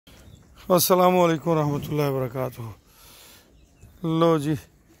अस्सलाम वालेकुम रहमतुल्लाहि वबरकातुहू। लो जी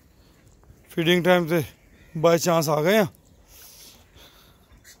फीडिंग टाइम से बाय चांस आ गए हैं।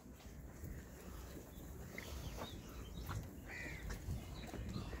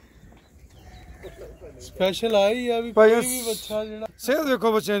 स्पेशल आई है अभी भाई कोई भी बच्चा जेड़ा सेहत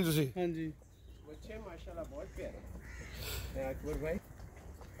देखो बच्चे ने तुसी। हां जी बच्चे माशाल्लाह बहुत प्यारे हैं अकबर भाई।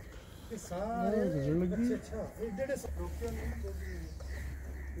 ये सारे लगी अच्छा एडे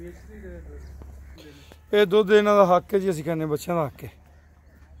ये दुध इन्हां दा हक है जी, असीं कहने बच्चों का हक है।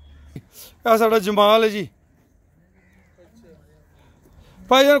 यह साडा जमाल है जी।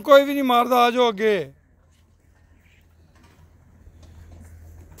 भाई जान कोई भी नहीं मारदा, आ जाओ अगे।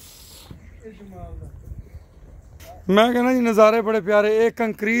 मैं कहना जी नज़ारे बड़े प्यारे। एक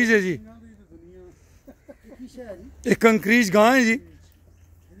कंक्रीज है जी, एक कंक्रीज गां है जी।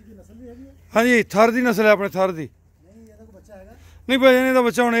 हाँ जी थर दी नस्ल है, अपने थर दी। नहीं भाई इहदा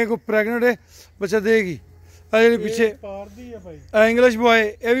बच्चा हुण एक प्रैगनेंट है, बच्चा देगी। जी पिछे इंग्लिश बॉय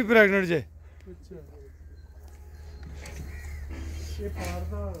ये भी प्रैगनेंट जे।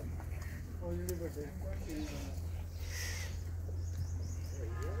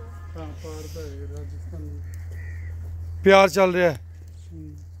 प्यार चल रहा है।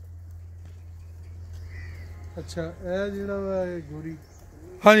 अच्छा ए जेड़ा वा गोरी।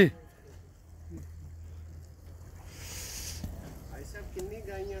 हाँ जी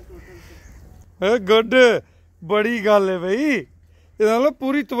गुड बड़ी गल है भाई, एदा मतलब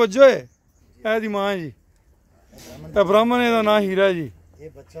पूरी तवज्जो है। ए दी मां है जी, ए ब्राह्मण एदा नाम हीरा है जी। ये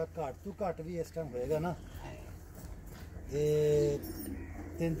बच्चा घट तो घट भी इस टाइम होएगा ना, ये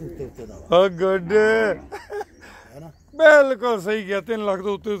 3 तो उत्ते दा हाँ गुड है ना, बिल्कुल सही किया। 3 लाख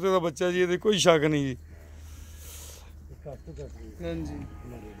तो उत्ते दा बच्चा जी, ये कोई शक नहीं जी। घट तो घट भी हां जी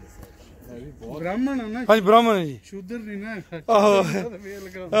ब्राह्मण है ना। हाँ जी ब्राह्मण है जी, शूद्र नहीं ना। आहो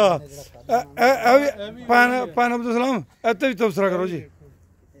पैन अब्दुल सलाम इत्ते भी तबसरा करो जी।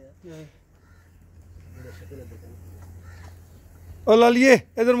 ओ लालिए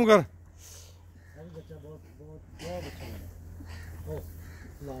इधर मुंह कर। बच्चा बहुत बहुत बहुत अच्छा है। ओ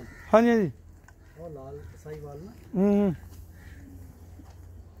लाल, हाँ जी हाँ जी ओ लाल साईवाल ना।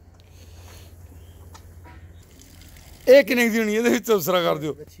 एक किन्ने दी होनी है, इहदे विच तबसरा कर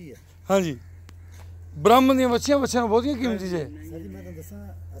दियो। अच्छी है। हाँ जी ब्राह्मण दी बच्चियां बच्चियां बहुत कीमती जे। सर जी मैं तो दसा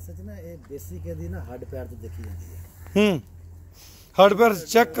असल च ना ये बेसिक दी ना हड्ड पैर तो देखी जाती है। हड्ड पैर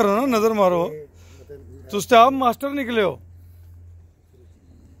चेक करो ना, नजर मारो। तुस तो आप मास्टर निकले हो।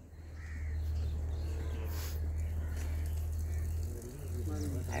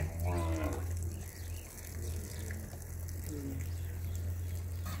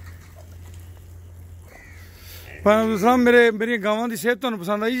 दूसरा मेरी गावां की सेहत तुहानू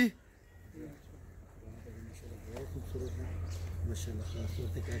पसंद आई जी?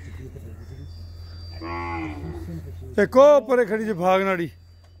 एक परे खड़ी जी भाग नाड़ी।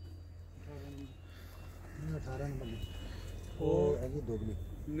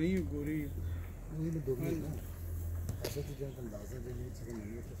 नहीं गोरी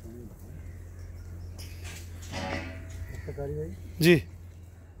जी।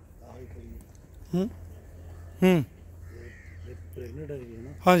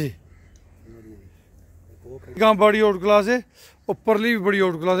 हाँ जी गां बड़ी आउट क्लास है, उपरली भी बड़ी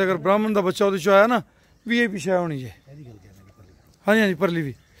आउट क्लास है। अगर ब्राह्मण का बच्चा वो आया ना VIP शह होनी है। हाँ जी हाँ जी परली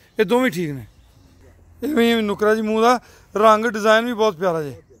भी, ये दोवें ठीक ने। इवें नुकरा जी मूँह का रंग डिजाइन भी बहुत प्यारा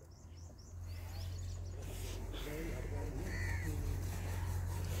जे।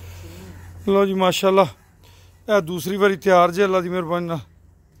 लो जी माशाल्लाह यह दूसरी बारी तैयार जे अल्लाह की मेहरबानी नाल।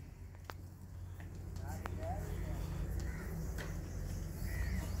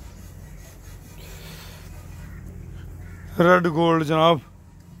 रेड गोल्ड जनाब।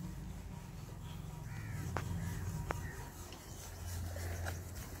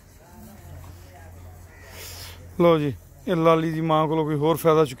 लो जी ये लाली दी मां को कोई होर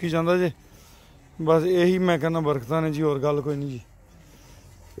फायदा चुकी जाता जे। बस यही मैं कहना बरकत ने जी, होर गल कोई नहीं जी।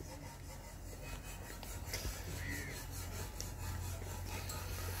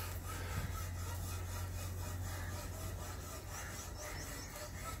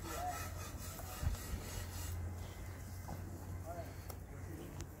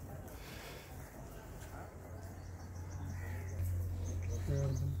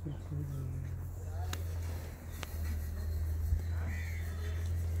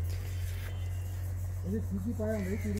 ये सीसी पाया नहीं